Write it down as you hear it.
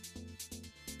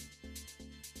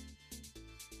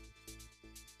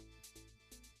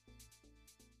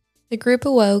The group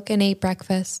awoke and ate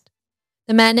breakfast.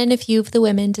 The men and a few of the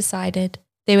women decided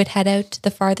they would head out to the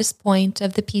farthest point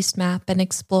of the peace map and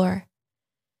explore.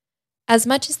 As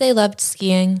much as they loved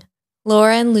skiing,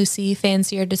 Laura and Lucy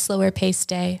fancied a slower paced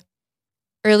day.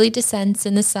 Early descents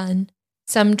in the sun,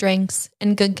 some drinks,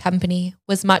 and good company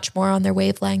was much more on their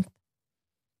wavelength.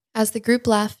 As the group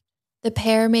left, the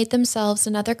pair made themselves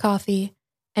another coffee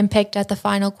and picked at the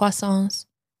final croissants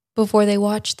before they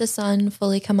watched the sun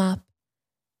fully come up.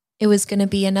 It was going to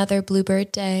be another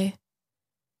bluebird day.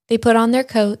 They put on their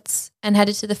coats and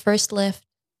headed to the first lift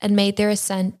and made their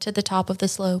ascent to the top of the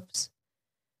slopes.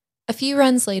 A few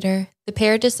runs later, the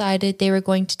pair decided they were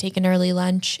going to take an early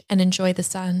lunch and enjoy the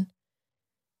sun.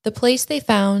 The place they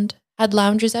found had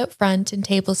loungers out front and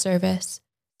table service,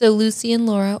 so Lucy and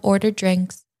Laura ordered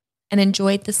drinks and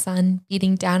enjoyed the sun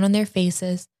beating down on their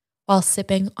faces while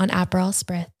sipping on Aperol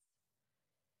Spritz.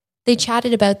 They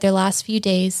chatted about their last few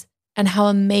days and how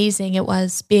amazing it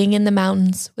was being in the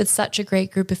mountains with such a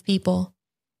great group of people.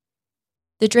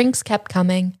 The drinks kept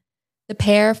coming. The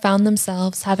pair found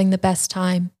themselves having the best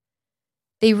time.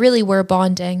 They really were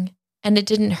bonding, and it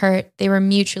didn't hurt they were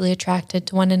mutually attracted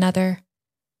to one another.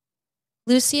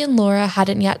 Lucy and Laura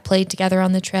hadn't yet played together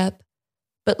on the trip,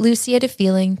 but Lucy had a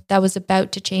feeling that was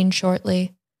about to change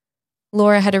shortly.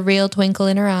 Laura had a real twinkle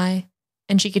in her eye,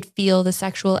 and she could feel the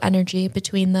sexual energy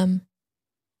between them.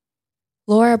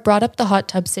 Laura brought up the hot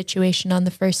tub situation on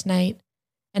the first night,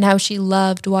 and how she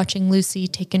loved watching Lucy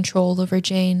take control over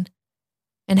Jane,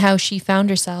 and how she found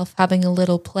herself having a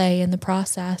little play in the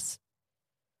process.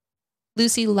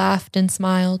 Lucy laughed and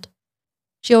smiled.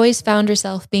 She always found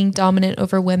herself being dominant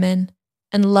over women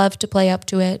and loved to play up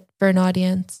to it for an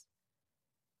audience.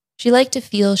 She liked to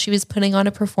feel she was putting on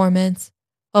a performance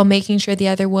while making sure the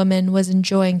other woman was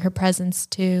enjoying her presence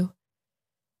too.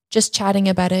 Just chatting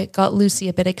about it got Lucy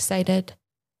a bit excited.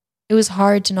 It was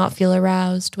hard to not feel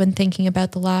aroused when thinking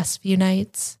about the last few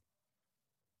nights.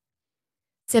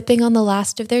 Sipping on the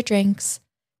last of their drinks,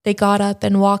 they got up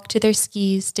and walked to their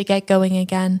skis to get going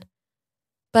again.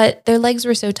 But their legs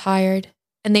were so tired,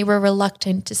 and they were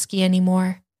reluctant to ski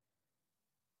anymore.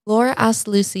 Laura asked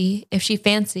Lucy if she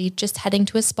fancied just heading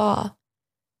to a spa.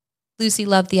 Lucy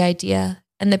loved the idea,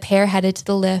 and the pair headed to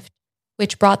the lift,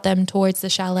 which brought them towards the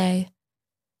chalet.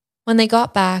 When they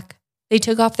got back, they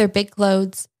took off their big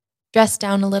clothes, dressed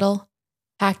down a little,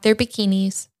 packed their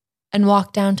bikinis, and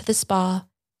walked down to the spa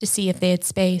to see if they had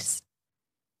space.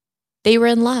 They were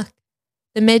in luck.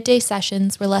 The midday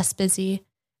sessions were less busy,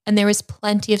 and there was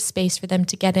plenty of space for them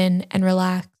to get in and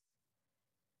relax.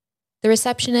 The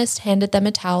receptionist handed them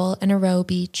a towel and a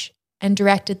robe each and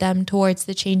directed them towards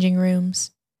the changing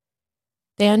rooms.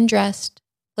 They undressed,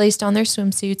 placed on their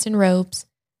swimsuits and robes,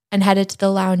 and headed to the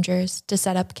loungers to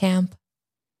set up camp.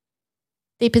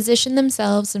 They positioned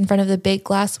themselves in front of the big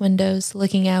glass windows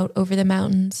looking out over the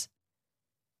mountains.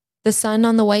 The sun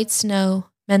on the white snow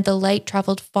meant the light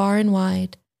traveled far and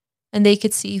wide, and they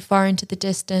could see far into the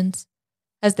distance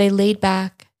as they laid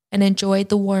back and enjoyed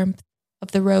the warmth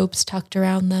of the robes tucked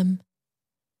around them.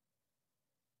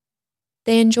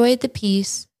 They enjoyed the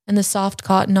peace and the soft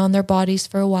cotton on their bodies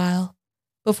for a while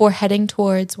before heading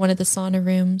towards one of the sauna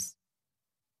rooms.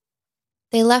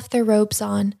 They left their robes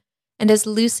on, and as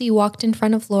Lucy walked in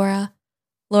front of Laura,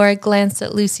 Laura glanced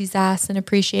at Lucy's ass in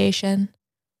appreciation.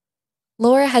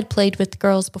 Laura had played with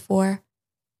girls before,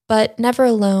 but never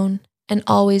alone and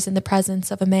always in the presence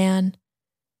of a man.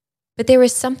 But there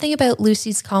was something about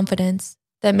Lucy's confidence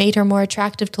that made her more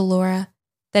attractive to Laura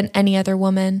than any other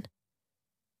woman.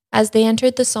 As they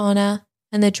entered the sauna,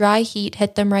 and the dry heat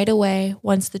hit them right away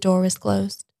once the door was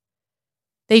closed,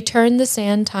 they turned the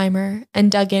sand timer and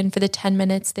dug in for the 10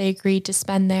 minutes they agreed to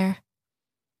spend there.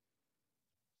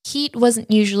 Heat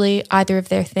wasn't usually either of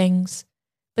their things,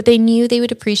 but they knew they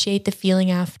would appreciate the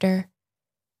feeling after.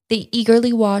 They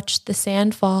eagerly watched the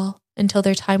sand fall until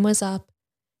their time was up,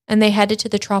 and they headed to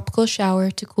the tropical shower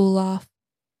to cool off.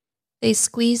 They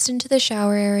squeezed into the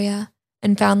shower area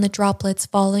and found the droplets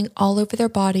falling all over their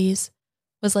bodies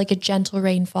was like a gentle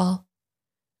rainfall.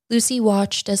 Lucy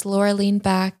watched as Laura leaned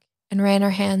back and ran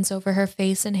her hands over her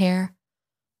face and hair,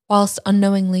 whilst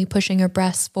unknowingly pushing her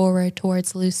breasts forward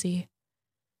towards Lucy.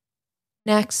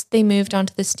 Next, they moved on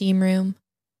to the steam room,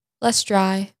 less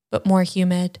dry, but more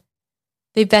humid.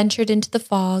 They ventured into the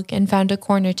fog and found a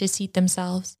corner to seat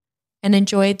themselves and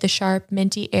enjoyed the sharp,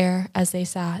 minty air as they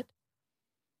sat.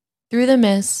 Through the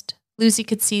mist, Lucy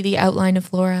could see the outline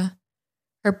of Laura,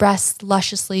 her breasts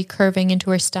lusciously curving into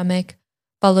her stomach,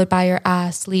 followed by her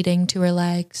ass leading to her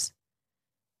legs.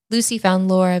 Lucy found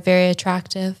Laura very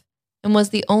attractive and was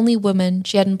the only woman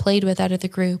she hadn't played with out of the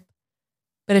group,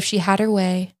 but if she had her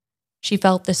way, she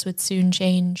felt this would soon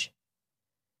change.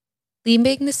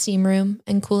 Leaving the steam room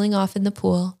and cooling off in the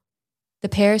pool, the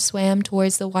pair swam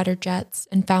towards the water jets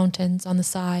and fountains on the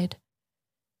side.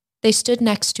 They stood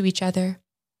next to each other,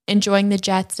 enjoying the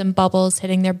jets and bubbles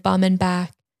hitting their bum and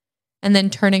back, and then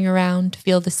turning around to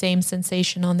feel the same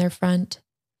sensation on their front.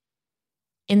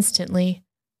 Instantly,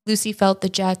 Lucy felt the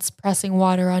jets pressing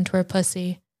water onto her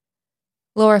pussy.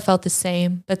 Laura felt the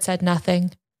same, but said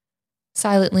nothing,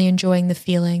 silently enjoying the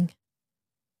feeling.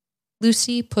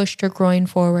 Lucy pushed her groin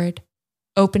forward,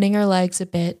 opening her legs a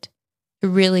bit to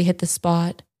really hit the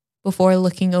spot before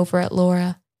looking over at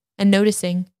Laura and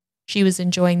noticing she was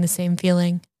enjoying the same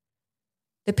feeling.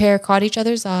 The pair caught each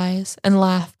other's eyes and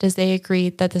laughed as they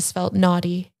agreed that this felt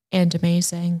naughty and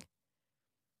amazing.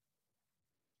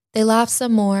 They laughed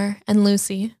some more, and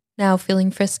Lucy, now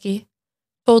feeling frisky,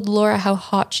 told Laura how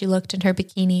hot she looked in her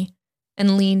bikini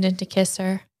and leaned in to kiss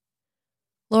her.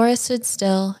 Laura stood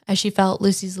still as she felt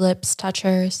Lucy's lips touch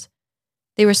hers.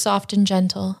 They were soft and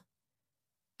gentle.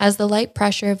 As the light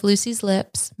pressure of Lucy's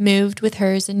lips moved with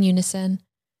hers in unison,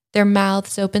 their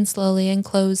mouths opened slowly and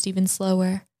closed even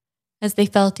slower as they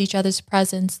felt each other's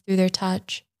presence through their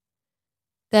touch.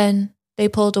 Then they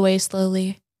pulled away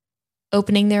slowly,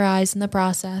 opening their eyes in the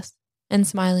process and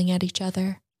smiling at each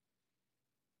other.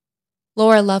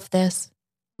 Laura loved this.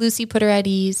 Lucy put her at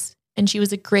ease, and she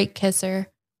was a great kisser,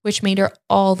 which made her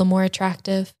all the more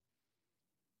attractive.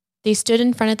 They stood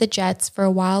in front of the jets for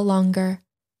a while longer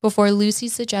before Lucy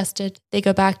suggested they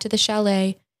go back to the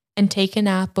chalet and take a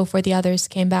nap before the others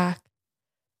came back.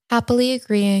 Happily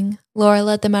agreeing, Laura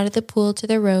led them out of the pool to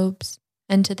their robes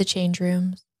and to the change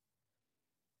rooms.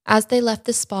 As they left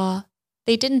the spa,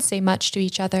 they didn't say much to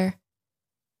each other.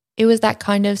 It was that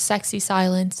kind of sexy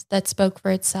silence that spoke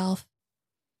for itself.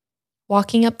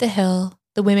 Walking up the hill,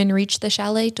 the women reached the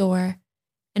chalet door,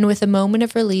 and with a moment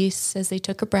of release as they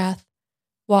took a breath,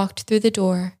 walked through the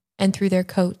door and threw their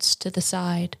coats to the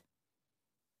side.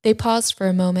 They paused for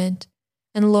a moment,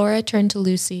 and Laura turned to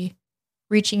Lucy,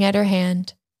 reaching at her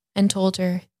hand, and told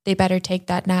her they better take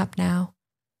that nap now.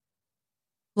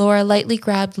 Laura lightly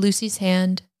grabbed Lucy's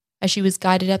hand as she was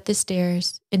guided up the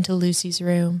stairs into Lucy's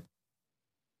room.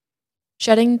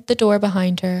 Shutting the door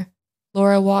behind her,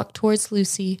 Laura walked towards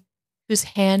Lucy, whose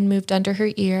hand moved under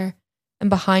her ear and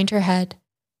behind her head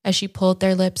as she pulled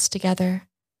their lips together.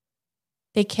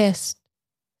 They kissed,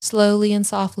 slowly and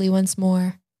softly once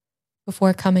more,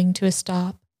 before coming to a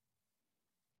stop.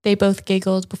 They both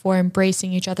giggled before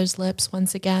embracing each other's lips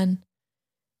once again,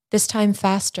 this time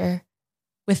faster,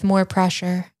 with more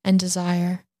pressure and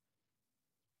desire.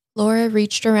 Laura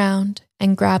reached around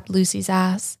and grabbed Lucy's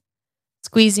ass,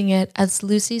 squeezing it as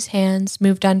Lucy's hands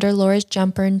moved under Laura's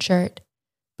jumper and shirt,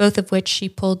 both of which she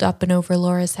pulled up and over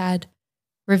Laura's head,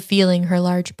 revealing her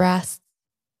large breasts.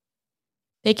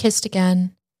 They kissed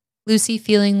again, Lucy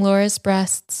feeling Laura's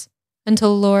breasts,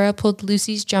 until Laura pulled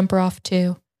Lucy's jumper off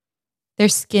too, their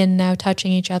skin now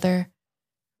touching each other,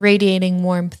 radiating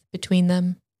warmth between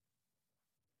them.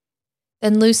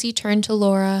 Then Lucy turned to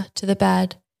Laura to the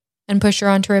bed and pushed her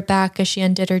onto her back as she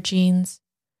undid her jeans.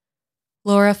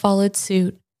 Laura followed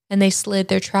suit, and they slid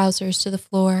their trousers to the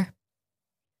floor.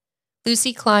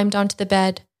 Lucy climbed onto the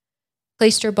bed,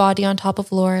 placed her body on top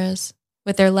of Laura's,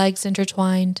 with their legs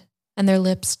intertwined and their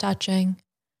lips touching.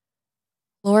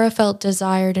 Laura felt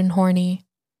desired and horny.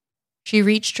 She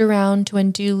reached around to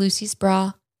undo Lucy's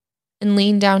bra and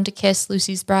leaned down to kiss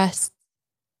Lucy's breasts,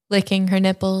 licking her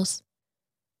nipples.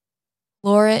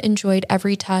 Laura enjoyed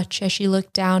every touch as she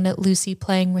looked down at Lucy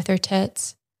playing with her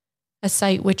tits, a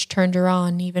sight which turned her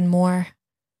on even more.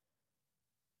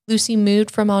 Lucy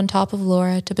moved from on top of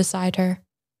Laura to beside her,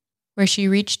 where she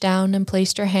reached down and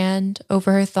placed her hand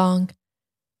over her thong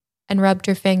and rubbed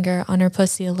her finger on her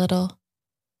pussy a little.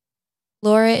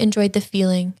 Laura enjoyed the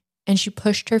feeling, and she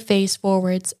pushed her face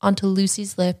forwards onto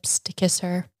Lucy's lips to kiss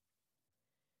her.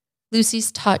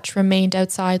 Lucy's touch remained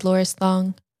outside Laura's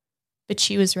thong, but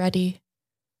she was ready.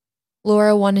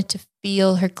 Laura wanted to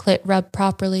feel her clit rub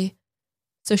properly,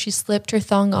 so she slipped her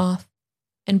thong off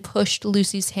and pushed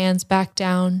Lucy's hands back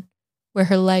down where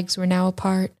her legs were now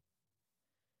apart.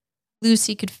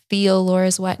 Lucy could feel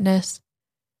Laura's wetness.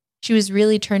 She was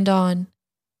really turned on,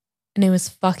 and it was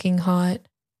fucking hot.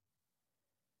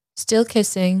 Still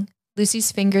kissing,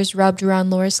 Lucy's fingers rubbed around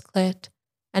Laura's clit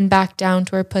and back down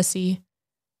to her pussy,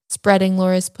 spreading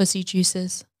Laura's pussy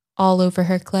juices all over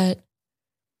her clit.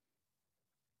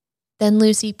 Then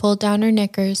Lucy pulled down her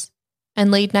knickers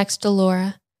and laid next to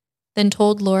Laura, then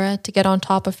told Laura to get on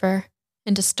top of her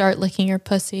and to start licking her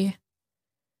pussy.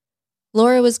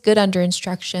 Laura was good under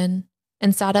instruction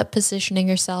and sat up, positioning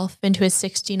herself into a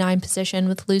 69 position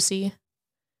with Lucy.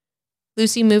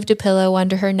 Lucy moved a pillow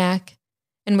under her neck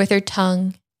and with her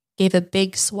tongue gave a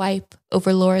big swipe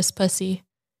over Laura's pussy,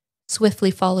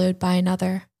 swiftly followed by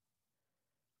another.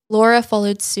 Laura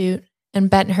followed suit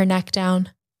and bent her neck down,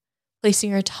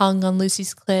 placing her tongue on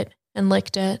Lucy's clit and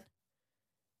licked it.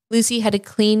 Lucy had a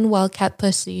clean, well-kept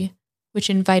pussy,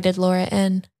 which invited Laura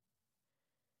in.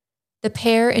 The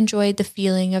pair enjoyed the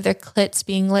feeling of their clits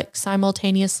being licked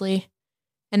simultaneously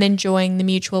and enjoying the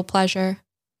mutual pleasure.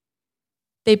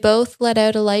 They both let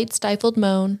out a light stifled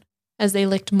moan as they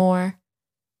licked more.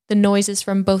 The noises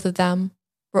from both of them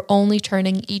were only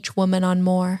turning each woman on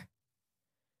more.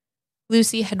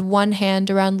 Lucy had one hand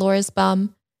around Laura's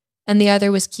bum, and the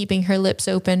other was keeping her lips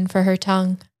open for her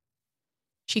tongue.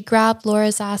 She grabbed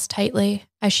Laura's ass tightly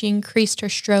as she increased her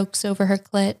strokes over her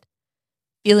clit,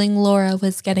 feeling Laura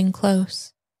was getting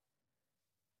close.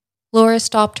 Laura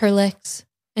stopped her licks,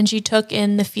 and she took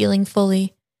in the feeling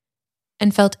fully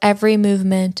and felt every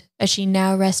movement as she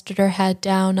now rested her head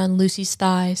down on Lucy's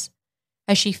thighs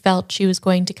as she felt she was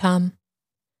going to come.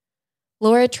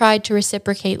 Laura tried to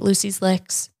reciprocate Lucy's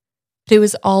licks, but it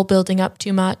was all building up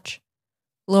too much.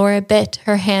 Laura bit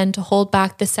her hand to hold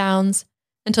back the sounds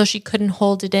until she couldn't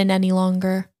hold it in any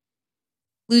longer.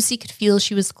 Lucy could feel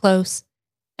she was close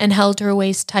and held her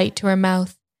waist tight to her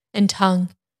mouth and tongue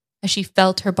as she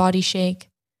felt her body shake.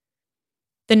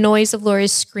 The noise of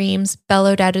Laura's screams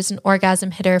bellowed out as an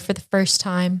orgasm hit her for the first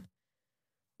time.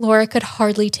 Laura could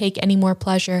hardly take any more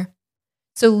pleasure,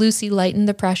 so Lucy lightened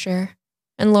the pressure,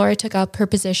 and Laura took up her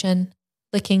position,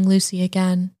 licking Lucy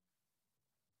again.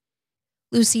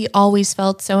 Lucy always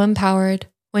felt so empowered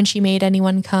when she made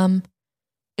anyone come.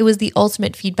 It was the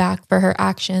ultimate feedback for her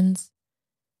actions.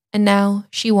 And now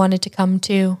she wanted to come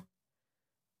too.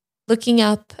 Looking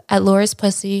up at Laura's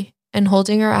pussy and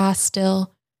holding her ass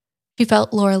still, she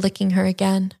felt Laura licking her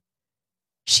again.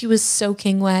 She was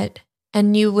soaking wet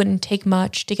and knew it wouldn't take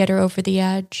much to get her over the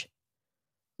edge.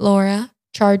 Laura,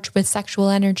 charged with sexual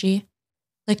energy,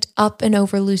 licked up and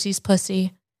over Lucy's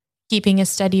pussy, keeping a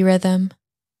steady rhythm.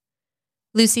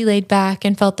 Lucy laid back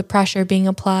and felt the pressure being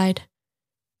applied.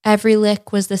 Every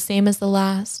lick was the same as the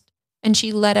last, and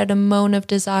she let out a moan of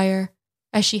desire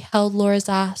as she held Laura's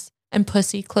ass and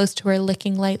pussy close to her,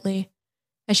 licking lightly,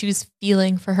 as she was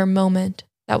feeling for her moment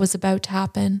that was about to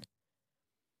happen.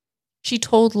 She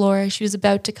told Laura she was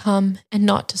about to come and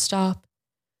not to stop.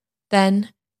 Then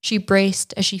she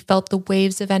braced as she felt the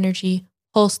waves of energy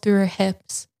pulse through her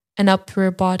hips and up through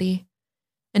her body,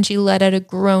 and she let out a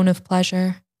groan of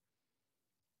pleasure.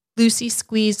 Lucy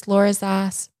squeezed Laura's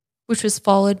ass, which was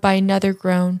followed by another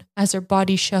groan as her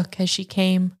body shook as she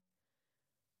came.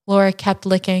 Laura kept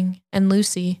licking, and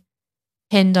Lucy,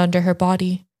 pinned under her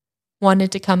body,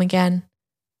 wanted to come again,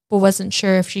 but wasn't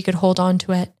sure if she could hold on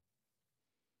to it.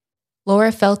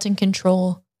 Laura felt in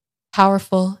control,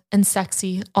 powerful and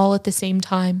sexy all at the same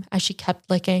time as she kept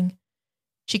licking.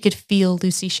 She could feel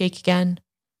Lucy shake again.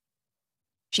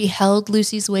 She held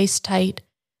Lucy's waist tight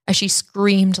as she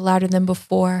screamed louder than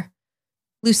before.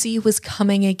 Lucy was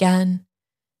coming again.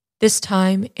 This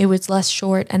time it was less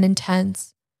short and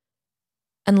intense,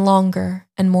 and longer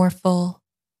and more full.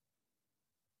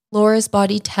 Laura's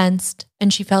body tensed,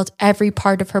 and she felt every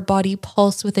part of her body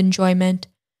pulse with enjoyment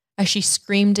as she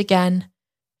screamed again,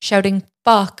 shouting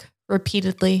 "fuck"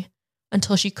 repeatedly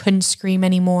until she couldn't scream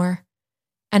anymore,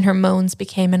 and her moans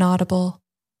became inaudible.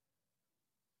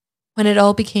 When it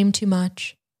all became too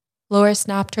much, Laura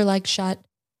snapped her legs shut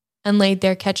and laid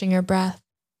there catching her breath.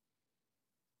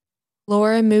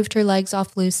 Laura moved her legs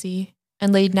off Lucy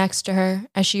and laid next to her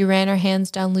as she ran her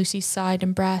hands down Lucy's side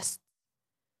and breast.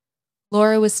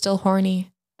 Laura was still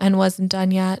horny and wasn't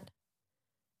done yet.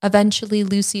 Eventually,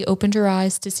 Lucy opened her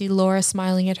eyes to see Laura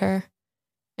smiling at her,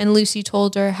 and Lucy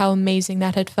told her how amazing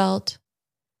that had felt.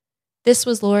 This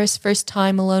was Laura's first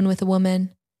time alone with a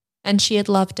woman, and she had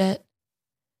loved it.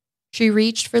 She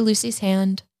reached for Lucy's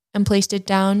hand and placed it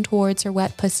down towards her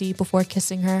wet pussy before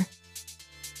kissing her.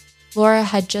 Laura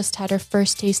had just had her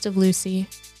first taste of Lucy,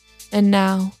 and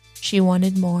now she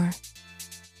wanted more.